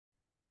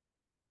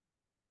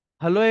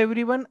Hello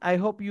everyone, I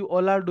hope you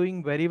all are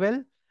doing very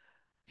well.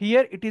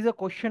 Here it is a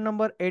question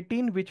number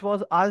 18 which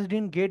was asked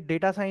in GATE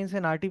Data Science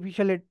and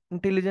Artificial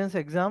Intelligence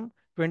exam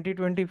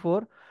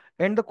 2024,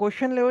 and the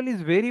question level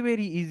is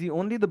very easy.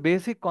 Only the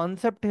basic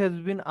concept has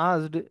been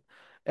asked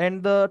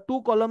and the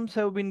two columns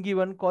have been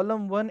given,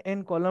 column 1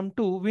 and column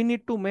 2. We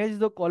need to match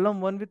the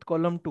column 1 with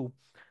column 2.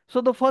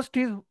 So the first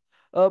is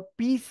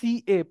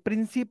PCA,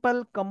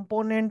 Principal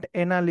Component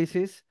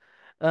Analysis.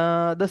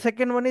 The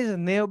second one is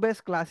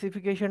naive-based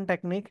classification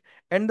technique,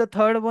 and the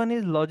third one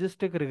is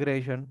logistic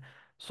regression.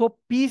 So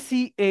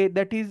PCA,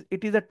 that is,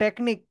 it is a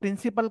technique,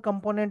 principal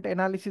component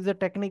analysis, a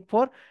technique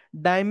for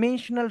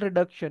dimensional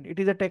reduction. It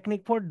is a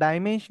technique for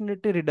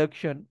dimensionality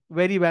reduction,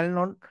 very well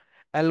known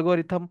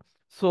algorithm.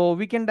 So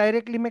we can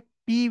directly make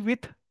P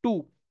with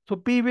 2. So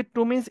P with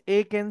 2 means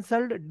A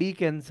cancelled, D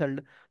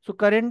cancelled. So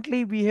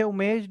currently we have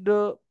matched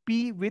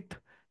P with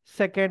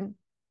second,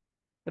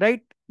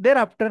 right?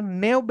 Thereafter,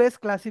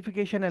 naive-based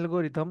classification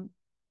algorithm.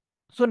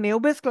 So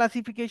naive-based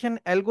classification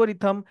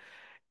algorithm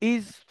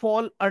is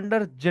fall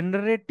under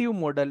generative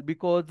model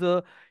because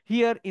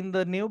here in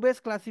the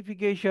naive-based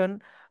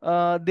classification,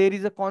 there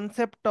is a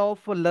concept of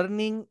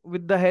learning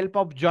with the help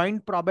of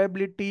joint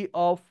probability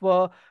of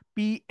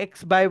p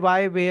x by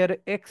y, where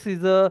x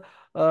is a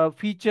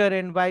feature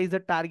and y is a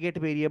target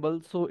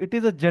variable. So it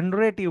is a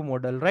generative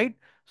model, right?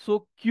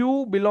 So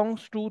q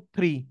belongs to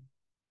 3.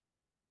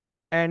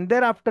 And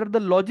thereafter, the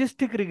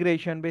logistic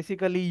regression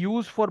basically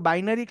used for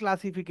binary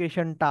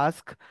classification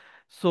task.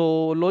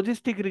 So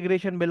logistic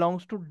regression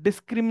belongs to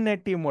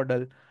discriminative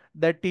model,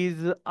 that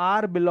is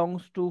R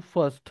belongs to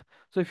first.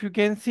 So if you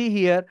can see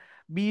here,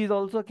 B is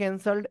also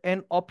cancelled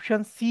and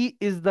option C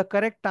is the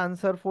correct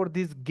answer for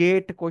this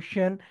GATE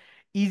question.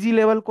 Easy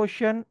level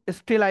question.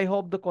 Still, I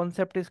hope the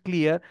concept is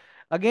clear.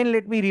 Again,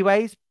 let me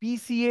revise.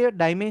 PCA,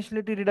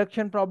 dimensionality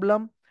reduction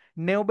problem.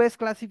 Naive-Bayes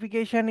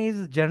classification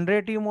is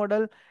generative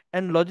model,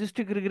 and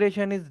logistic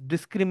regression is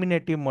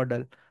discriminative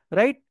model,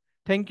 right?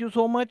 Thank you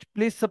so much.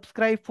 Please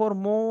subscribe for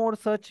more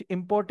such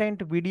important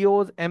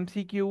videos,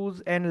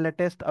 MCQs, and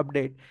latest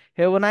update.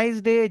 Have a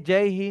nice day.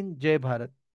 Jai Hind, Jai Bharat.